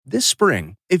This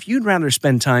spring, if you'd rather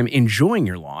spend time enjoying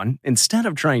your lawn instead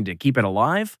of trying to keep it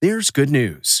alive, there's good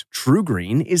news.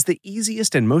 TruGreen is the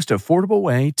easiest and most affordable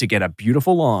way to get a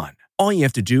beautiful lawn. All you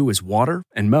have to do is water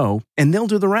and mow, and they'll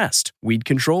do the rest. Weed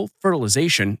control,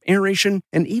 fertilization, aeration,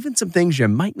 and even some things you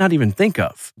might not even think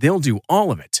of. They'll do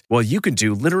all of it, while you can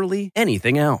do literally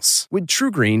anything else. With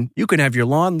TruGreen, you can have your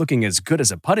lawn looking as good as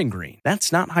a putting green.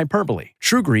 That's not hyperbole.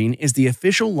 TruGreen is the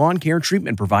official lawn care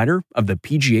treatment provider of the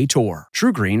PGA Tour.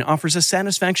 TruGreen offers a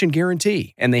satisfaction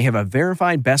guarantee, and they have a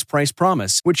verified best price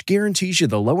promise, which guarantees you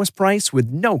the lowest price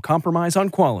with no compromise on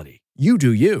quality. You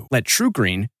do you. Let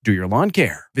TruGreen do your lawn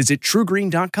care. Visit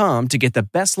TruGreen.com to get the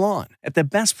best lawn at the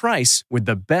best price with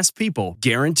the best people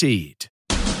guaranteed.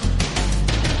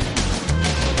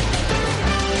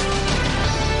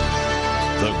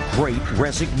 The Great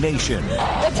Resignation.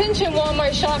 Attention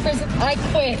Walmart shoppers, I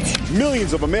quit.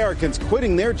 Millions of Americans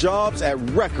quitting their jobs at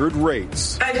record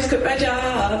rates. I just quit my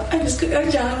job.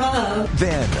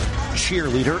 Then,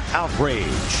 cheerleader outrage.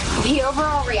 The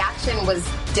overall reaction was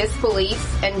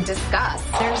disbelief and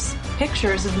disgust. There's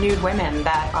pictures of nude women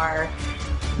that are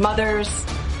mothers,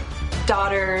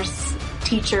 daughters,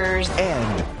 teachers.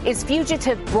 And is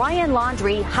fugitive Brian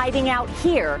Laundrie hiding out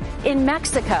here in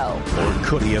Mexico? Or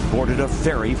could he have boarded a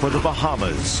ferry for the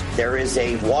Bahamas? There is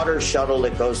a water shuttle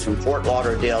that goes from Fort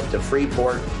Lauderdale to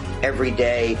Freeport every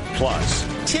day. Plus,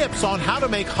 tips on how to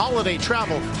make holiday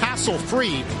travel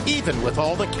hassle-free, even with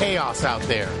all the chaos out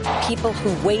there. People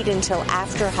who wait until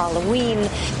after Halloween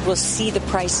will see the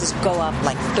prices go up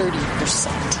like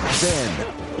 30%.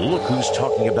 Then, look who's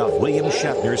talking about William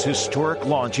Shatner's historic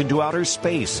launch into outer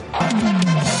space.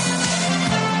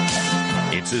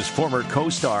 It's his former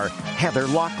co-star, Heather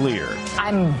Locklear.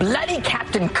 I'm bloody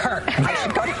Captain Kirk. I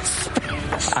should go to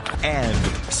space. And...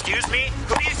 excuse me?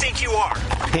 Who do you think you are?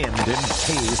 Pinned and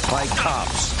tased by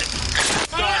cops.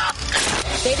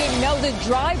 They didn't know the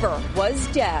driver was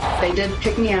deaf. They did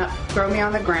pick me up, throw me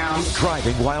on the ground.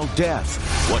 Driving while deaf.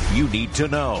 What you need to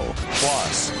know.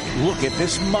 Plus, look at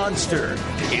this monster.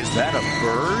 Is that a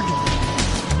bird?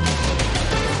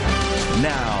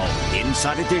 Now,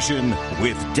 Inside Edition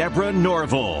with Deborah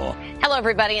Norville. Hello,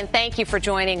 everybody, and thank you for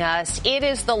joining us. It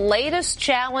is the latest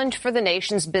challenge for the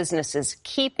nation's businesses,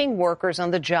 keeping workers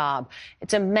on the job.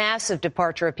 It's a massive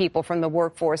departure of people from the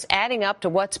workforce, adding up to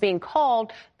what's being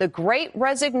called the Great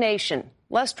Resignation.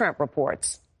 Les Trent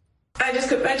reports. I just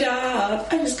quit my job.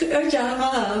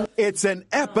 It's an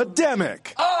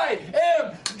epidemic. I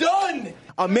am done.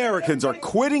 Americans are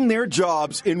quitting their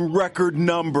jobs in record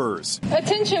numbers.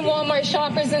 Attention Walmart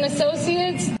shoppers and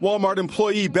associates. Walmart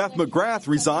employee Beth McGrath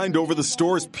resigned over the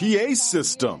store's PA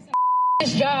system.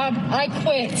 This job, I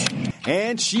quit.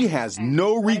 And she has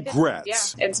no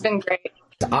regrets. Yeah, it's been great.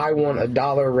 I want a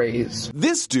 $1 raise.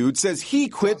 This dude says he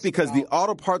quit because the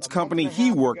auto parts company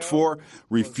he worked for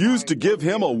refused to give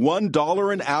him a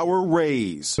 $1 an hour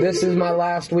raise. This is my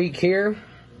last week here,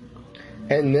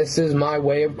 and this is my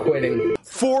way of quitting.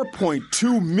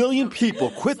 4.2 million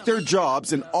people quit their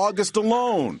jobs in August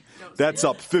alone. That's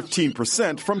up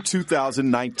 15% from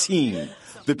 2019.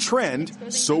 The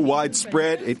trend, so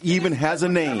widespread it even has a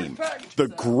name, the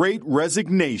Great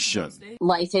Resignation.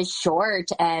 Life is short,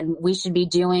 and we should be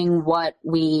doing what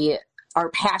we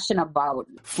are passionate about.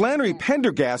 Flannery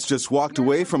Pendergast just walked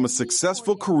away from a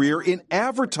successful career in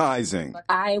advertising.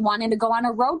 I wanted to go on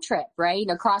a road trip, right,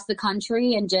 across the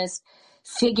country and just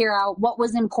figure out what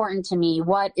was important to me,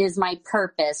 what is my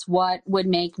purpose, what would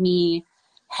make me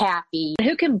happy.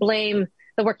 Who can blame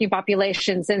the working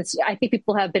population, since I think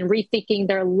people have been rethinking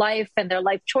their life and their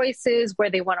life choices, where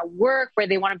they want to work, where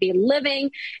they want to be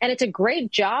living. And it's a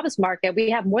great jobs market.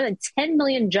 We have more than 10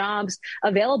 million jobs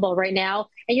available right now,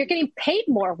 and you're getting paid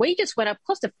more. Wages went up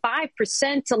close to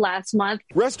 5% to last month.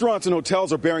 Restaurants and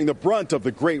hotels are bearing the brunt of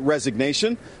the Great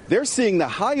Resignation. They're seeing the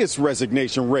highest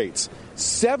resignation rates.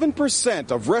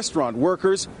 7% of restaurant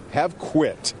workers have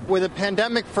quit. When the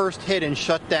pandemic first hit and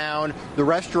shut down the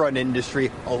restaurant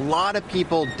industry, a lot of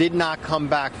people did not come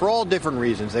back for all different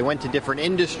reasons. They went to different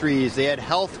industries. They had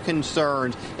health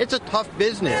concerns. It's a tough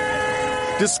business.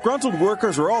 Disgruntled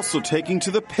workers are also taking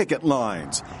to the picket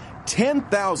lines.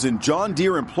 10,000 John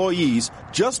Deere employees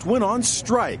just went on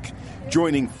strike,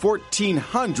 joining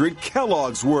 1,400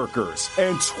 Kellogg's workers.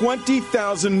 And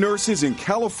 20,000 nurses in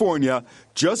California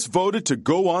just voted to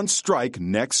go on strike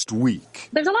next week.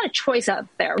 There's a lot of choice out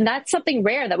there, and that's something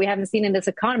rare that we haven't seen in this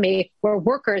economy, where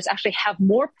workers actually have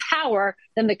more power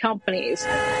than the companies.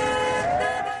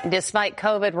 Despite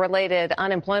COVID-related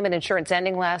unemployment insurance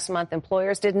ending last month,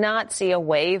 employers did not see a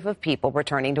wave of people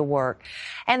returning to work.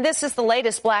 And this is the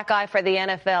latest black eye for the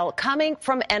NFL, coming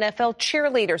from NFL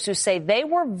cheerleaders who say they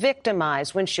were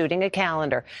victimized when shooting a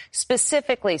calendar.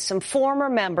 Specifically, some former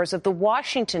members of the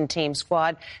Washington team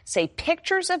squad say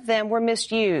pictures of them were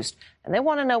misused, and they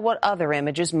want to know what other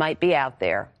images might be out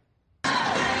there.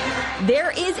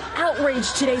 There is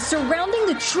outrage today surrounding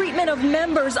the treatment of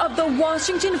members of the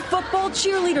Washington football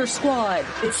cheerleader squad.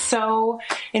 It's so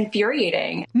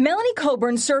infuriating. Melanie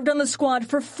Coburn served on the squad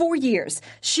for 4 years.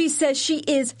 She says she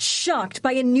is shocked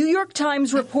by a New York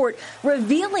Times report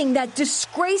revealing that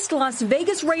disgraced Las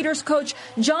Vegas Raiders coach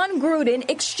Jon Gruden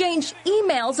exchanged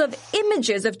emails of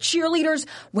images of cheerleaders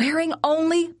wearing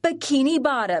only bikini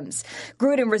bottoms.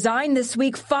 Gruden resigned this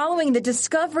week following the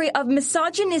discovery of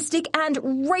misogynistic and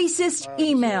racist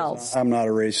emails. I'm not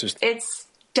a racist. It's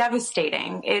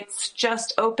devastating. It's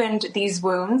just opened these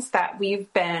wounds that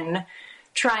we've been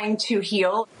trying to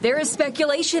heal. There is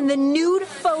speculation the nude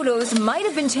photos might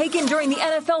have been taken during the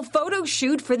NFL photo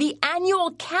shoot for the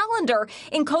annual calendar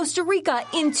in Costa Rica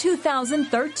in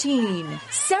 2013.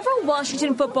 Several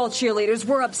Washington football cheerleaders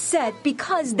were upset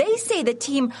because they say the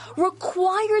team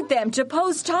required them to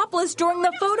pose topless during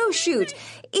the photo shoot,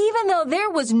 even though there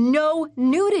was no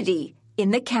nudity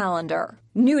in the calendar.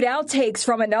 Nude outtakes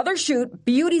from another shoot,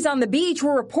 Beauties on the Beach,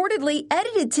 were reportedly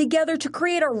edited together to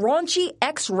create a raunchy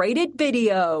X-rated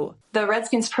video. The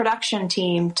Redskins production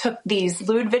team took these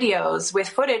lewd videos with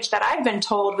footage that I've been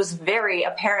told was very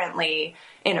apparently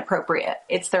inappropriate.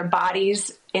 It's their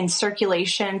bodies in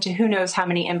circulation to who knows how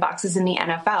many inboxes in the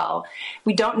NFL.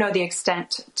 We don't know the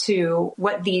extent to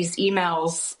what these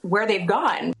emails, where they've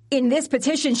gone. In this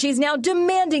petition, she's now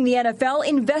demanding the NFL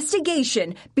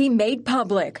investigation be made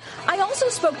public. I also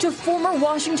spoke to former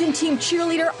Washington team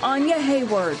cheerleader Anya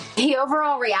Hayward. The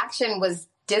overall reaction was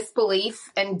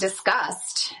disbelief and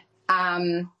disgust.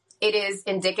 It is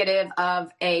indicative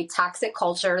of a toxic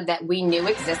culture that we knew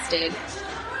existed.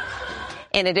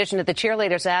 In addition to the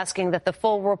cheerleaders asking that the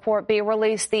full report be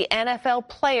released, the NFL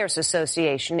Players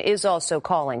Association is also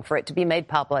calling for it to be made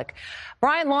public.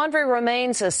 Brian Laundrie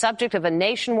remains a subject of a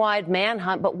nationwide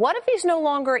manhunt, but what if he's no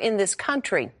longer in this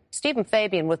country? Stephen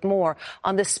Fabian with more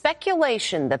on the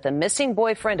speculation that the missing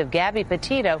boyfriend of Gabby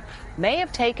Petito may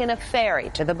have taken a ferry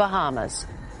to the Bahamas.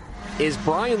 Is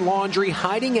Brian Laundrie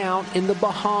hiding out in the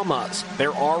Bahamas?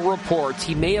 There are reports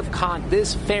he may have caught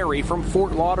this ferry from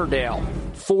Fort Lauderdale.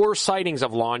 4 sightings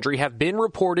of Laundrie have been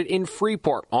reported in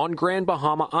Freeport on Grand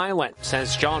Bahama Island,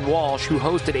 says John Walsh, who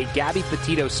hosted a Gabby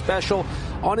Petito special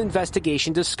on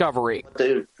Investigation Discovery.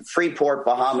 The Freeport,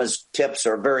 Bahamas tips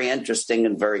are very interesting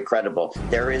and very credible.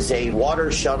 There is a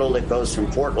water shuttle that goes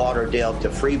from Fort Lauderdale to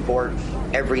Freeport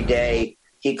every day.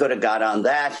 He could have got on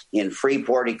that. In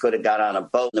Freeport, he could have got on a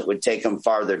boat that would take him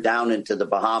farther down into the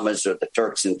Bahamas or the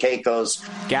Turks and Caicos.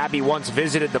 Gabby once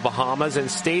visited the Bahamas and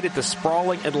stayed at the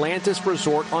sprawling Atlantis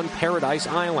Resort on Paradise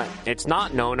Island. It's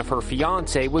not known if her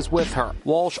fiancé was with her.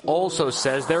 Walsh also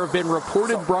says there have been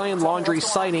reported Brian Laundrie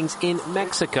sightings in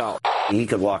Mexico. He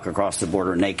could walk across the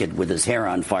border naked with his hair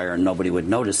on fire and nobody would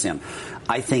notice him.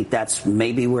 I think that's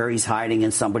maybe where he's hiding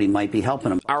and somebody might be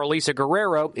helping him. Our Lisa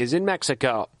Guerrero is in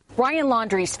Mexico. Brian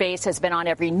Laundrie's face has been on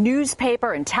every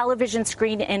newspaper and television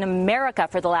screen in America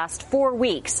for the last 4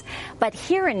 weeks. But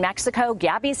here in Mexico,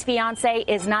 Gabby's fiancé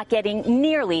is not getting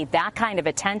nearly that kind of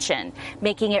attention,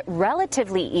 making it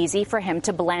relatively easy for him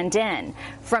to blend in.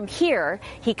 From here,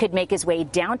 he could make his way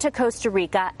down to Costa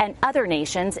Rica and other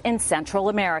nations in Central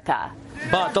America.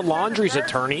 But the Laundrie's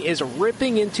attorney is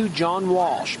ripping into John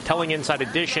Walsh, telling Inside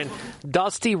Edition,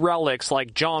 dusty relics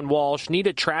like John Walsh need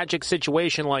a tragic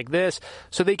situation like this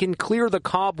so they can clear the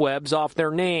cobwebs off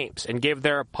their names and give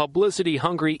their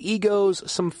publicity-hungry egos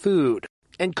some food.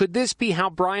 And could this be how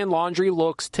Brian Laundrie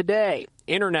looks today?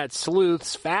 Internet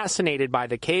sleuths fascinated by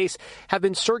the case have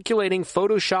been circulating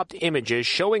photoshopped images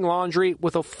showing Laundrie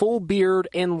with a full beard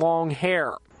and long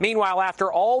hair. Meanwhile,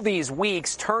 after all these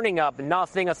weeks turning up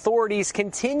nothing, authorities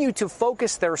continue to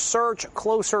focus their search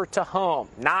closer to home,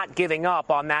 not giving up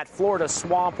on that Florida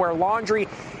swamp where Laundrie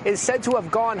is said to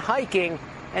have gone hiking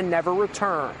and never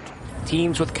returned.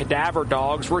 Teams with cadaver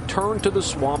dogs returned to the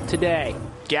swamp today.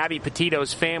 Gabby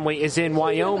Petito's family is in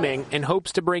Wyoming and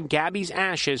hopes to bring Gabby's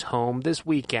ashes home this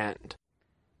weekend.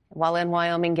 While in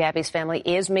Wyoming, Gabby's family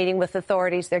is meeting with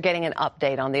authorities. They're getting an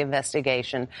update on the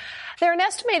investigation. There are an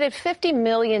estimated 50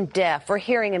 million deaf or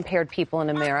hearing impaired people in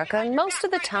America, and most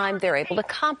of the time they're able to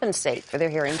compensate for their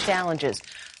hearing challenges.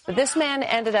 But this man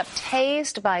ended up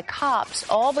tased by cops,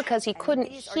 all because he couldn't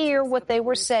hear what they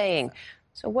were saying.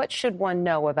 So what should one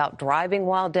know about driving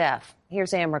while deaf?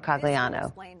 Here's Amber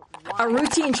Cagliano. A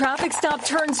routine traffic stop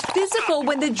turns physical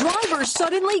when the driver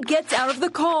suddenly gets out of the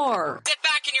car. Sit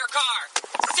back in your car.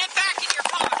 Sit back in your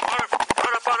car.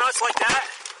 Run up on us like that?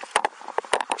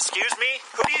 Excuse me?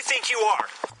 Who do you think you are?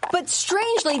 But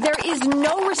strangely, there is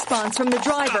no response from the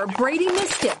driver, Brady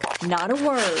Mystic. Not a word.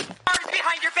 Arms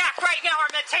behind your back right now.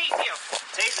 I'm going to tase you.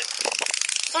 Tase it.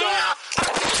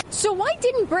 So why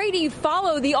didn't Brady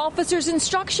follow the officer's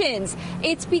instructions?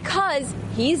 It's because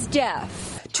he's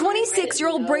deaf.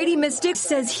 26-year-old Brady Mystic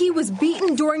says he was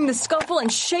beaten during the scuffle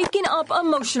and shaken up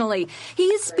emotionally. He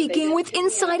is speaking with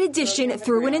Inside Edition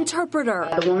through an interpreter.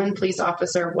 The woman police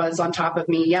officer was on top of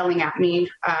me, yelling at me.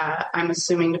 I'm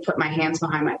assuming to put my hands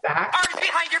behind my back. Arms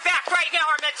behind your back right now.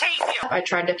 I'm going to tase you. I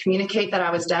tried to communicate that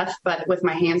I was deaf, but with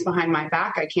my hands behind my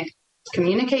back, I can't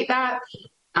communicate that.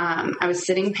 I was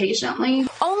sitting patiently.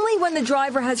 Only when the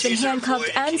driver has been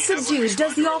handcuffed and subdued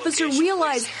does the officer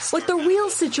realize what the real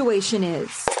situation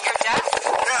is. You're deaf?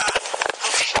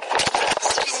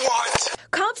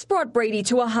 Cops brought Brady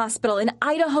to a hospital in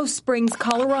Idaho Springs,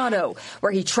 Colorado,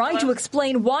 where he tried to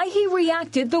explain why he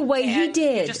reacted the way he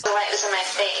did. The light was in my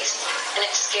face, and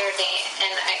it scared me,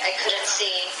 and I couldn't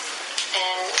see,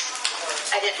 and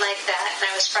I didn't like that, and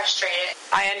I was frustrated.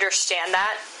 I understand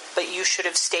that, but you should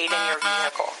have stayed in your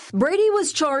vehicle. Brady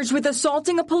was charged with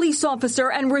assaulting a police officer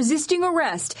and resisting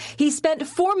arrest. He spent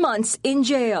 4 months in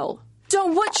jail. So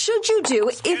what should you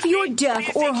do if you're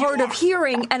deaf or hard of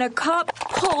hearing and a cop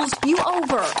pulls you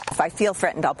over? If I feel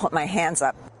threatened, I'll put my hands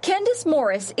up. Candace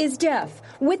Morris is deaf.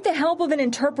 With the help of an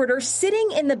interpreter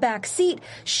sitting in the back seat,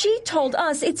 she told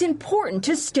us it's important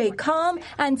to stay calm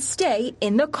and stay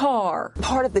in the car.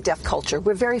 Part of the deaf culture,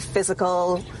 we're very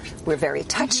physical, we're very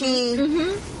touchy,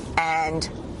 and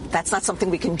that's not something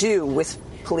we can do with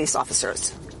police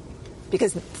officers.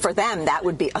 Because for them, that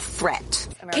would be a threat.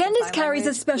 Candace carries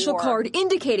a special card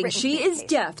indicating she is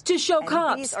deaf to show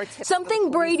cops,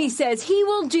 something Brady says he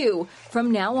will do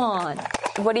from now on.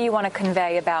 What do you want to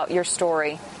convey about your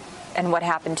story and what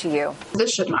happened to you?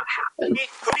 This should not happen.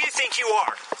 Who do you think you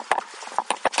are?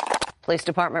 Police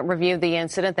department reviewed the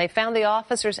incident. They found the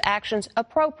officer's actions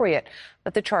appropriate,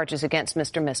 but the charges against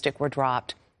Mr. Mystic were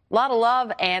dropped. A lot of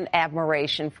love and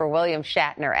admiration for William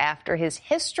Shatner after his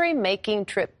history-making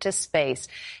trip to space.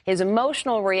 His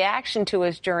emotional reaction to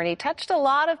his journey touched a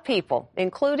lot of people,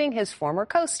 including his former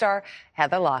co-star,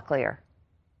 Heather Locklear.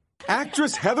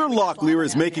 Actress Heather Locklear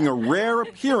is making a rare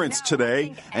appearance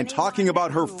today and talking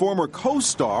about her former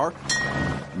co-star,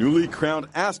 newly crowned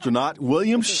astronaut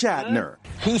William Shatner.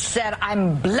 He said,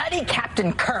 I'm bloody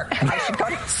Captain Kirk. I should go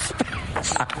to space.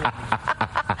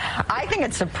 I think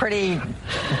it's a pretty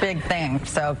big thing,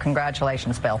 so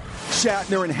congratulations, Bill.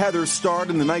 Shatner and Heather starred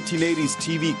in the 1980s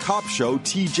TV cop show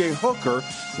T.J. Hooker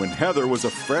when Heather was a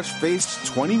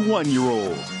fresh-faced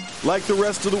 21-year-old. Like the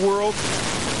rest of the world,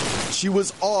 she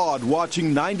was awed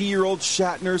watching 90-year-old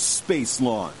Shatner's space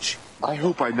launch. I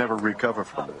hope I never recover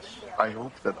from this. I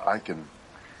hope that I can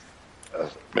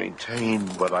maintain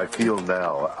what I feel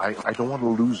now. I don't want to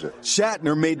lose it.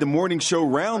 Shatner made the morning show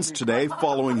rounds today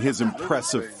following his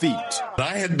impressive feat.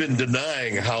 I had been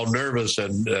denying how nervous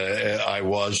I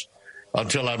was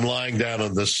until I'm lying down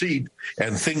in the seat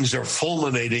and things are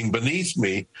fulminating beneath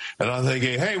me. And I'm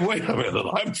thinking, hey, wait a minute,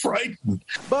 I'm frightened.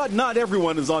 But not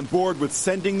everyone is on board with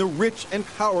sending the rich and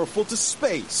powerful to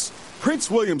space.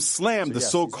 Prince William slammed the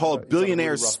so-called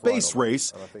billionaire space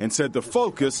race and said the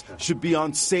focus should be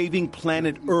on saving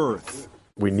planet Earth.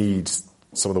 We need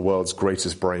some of the world's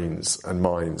greatest brains and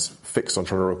minds fixed on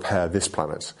trying to repair this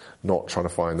planet, not trying to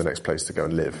find the next place to go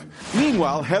and live.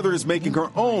 Meanwhile, Heather is making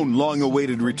her own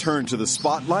long-awaited return to the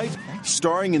spotlight,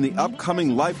 starring in the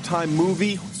upcoming Lifetime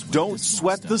movie, Don't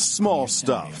Sweat the Small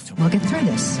Stuff. We'll get through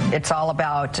this. It's all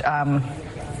about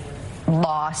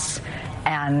loss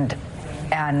and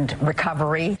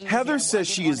recovery. Heather says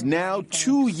she is now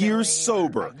 2 years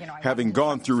sober, having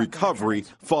gone through recovery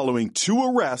following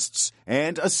 2 arrests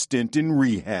and a stint in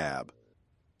rehab.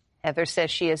 Heather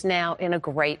says she is now in a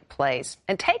great place.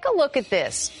 And take a look at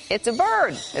this. It's a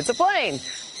bird. It's a plane.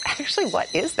 Actually,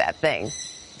 what is that thing?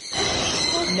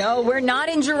 No, we're not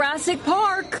in Jurassic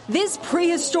Park. This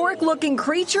prehistoric-looking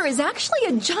creature is actually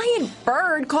a giant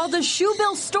bird called a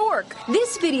shoebill stork.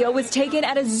 This video was taken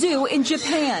at a zoo in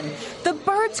Japan. The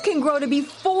birds can grow to be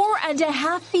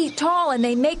 4.5 feet tall, and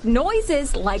they make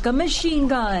noises like a machine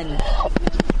gun.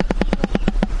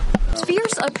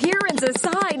 Fierce appearance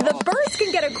aside, the birds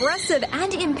can get aggressive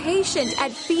and impatient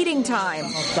at feeding time.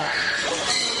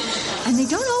 And they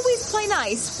don't always play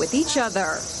nice with each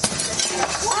other.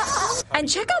 And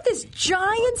check out this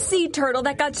giant sea turtle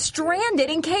that got stranded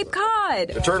in Cape Cod.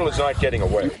 The turtle is not getting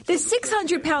away. This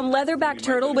 600-pound leatherback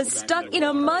turtle was stuck in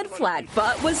a mudflat,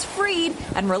 but was freed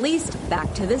and released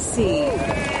back to the sea.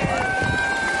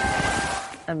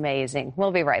 Amazing.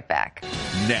 We'll be right back.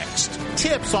 Next,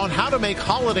 tips on how to make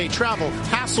holiday travel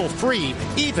hassle-free,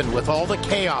 even with all the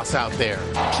chaos out there.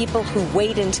 People who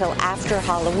wait until after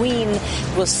Halloween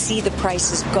will see the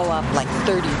prices go up like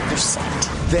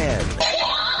 30%. Then,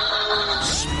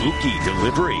 spooky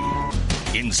delivery.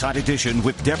 Inside Edition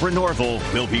with Deborah Norville.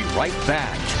 We'll be right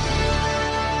back.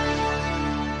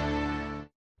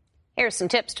 Here's some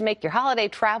tips to make your holiday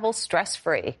travel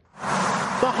stress-free.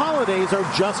 The holidays are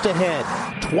just ahead.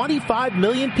 25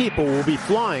 million people will be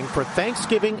flying for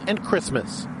Thanksgiving and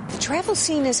Christmas. The travel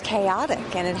scene is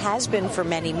chaotic, and it has been for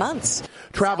many months.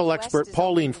 Travel expert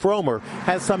Pauline Fromer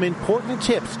has some important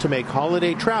tips to make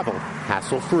holiday travel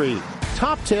hassle-free.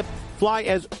 Top tip: fly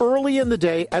as early in the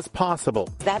day as possible.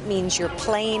 That means your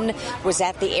plane was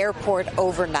at the airport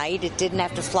overnight. It didn't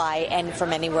have to fly in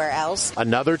from anywhere else.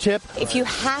 Another tip: if you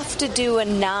have to do a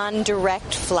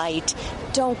non-direct flight,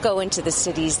 don't go into the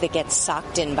cities that get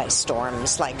socked in by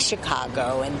storms like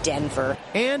Chicago and Denver.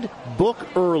 And book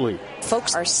early.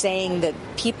 Folks are saying that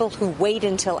people who wait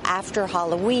until after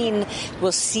Halloween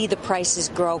will see the prices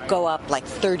go up like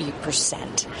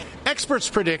 30%. Experts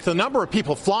predict the number of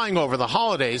people flying over the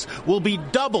holidays will be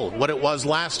double what it was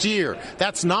last year.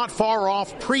 That's not far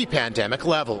off pre-pandemic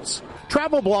levels.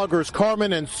 Travel bloggers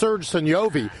Carmen and Serge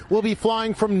Sanyovi will be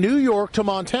flying from New York to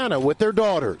Montana with their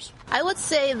daughters. I would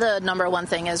say the number one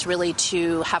thing is really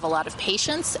to have a lot of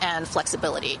patience and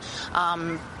flexibility.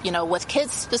 With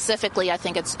kids specifically, I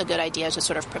think it's a good idea to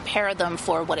sort of prepare them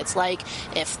for what it's like.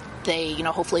 If they,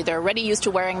 hopefully they're already used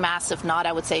to wearing masks. If not,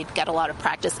 I would say get a lot of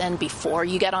practice in before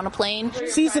you get on a plane.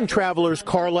 Seasoned travelers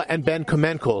Carla and Ben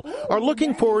Komenkel are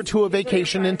looking forward to a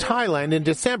vacation in Thailand in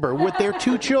December with their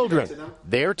 2 children.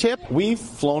 Their tip? We've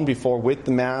flown before with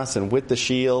the mask and with the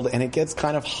shield, and it gets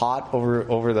kind of hot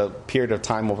over the period of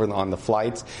time on the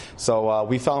flights. So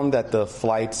we found that the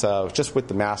flights just with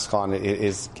the mask on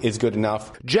is good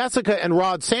enough. Jessica and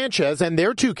Rod Sanchez and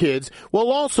their 2 kids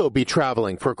will also be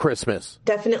traveling for Christmas.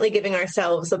 Definitely giving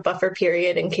ourselves a buffer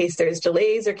period in case there's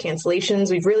delays or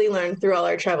cancellations. We've really learned through all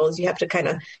our travels you have to kind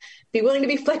of be willing to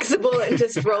be flexible and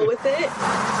just roll with it.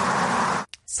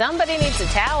 Somebody needs a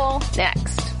towel.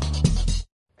 Next.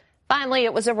 Finally,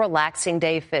 it was a relaxing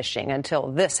day fishing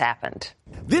until this happened.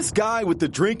 This guy with the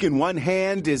drink in one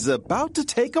hand is about to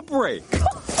take a break.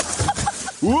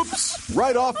 Whoops,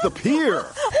 right off the pier.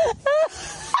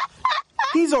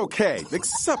 He's okay,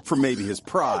 except for maybe his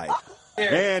pride.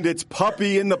 And it's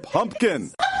Puppy in the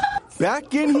Pumpkin.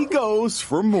 Back in he goes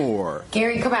for more.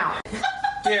 Gary, come out.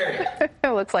 Gary. It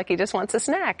looks like he just wants a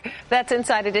snack. That's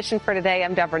Inside Edition for today.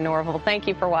 I'm Deborah Norville. Thank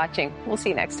you for watching. We'll see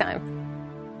you next time.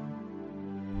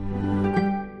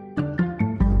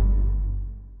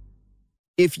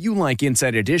 If you like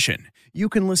Inside Edition, you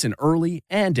can listen early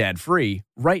and ad-free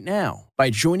right now by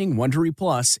joining Wondery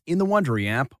Plus in the Wondery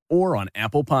app or on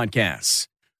Apple Podcasts.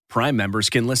 Prime members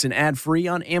can listen ad-free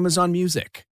on Amazon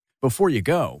Music. Before you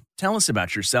go, tell us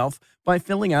about yourself by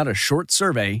filling out a short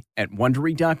survey at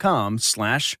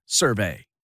Wondery.com/survey.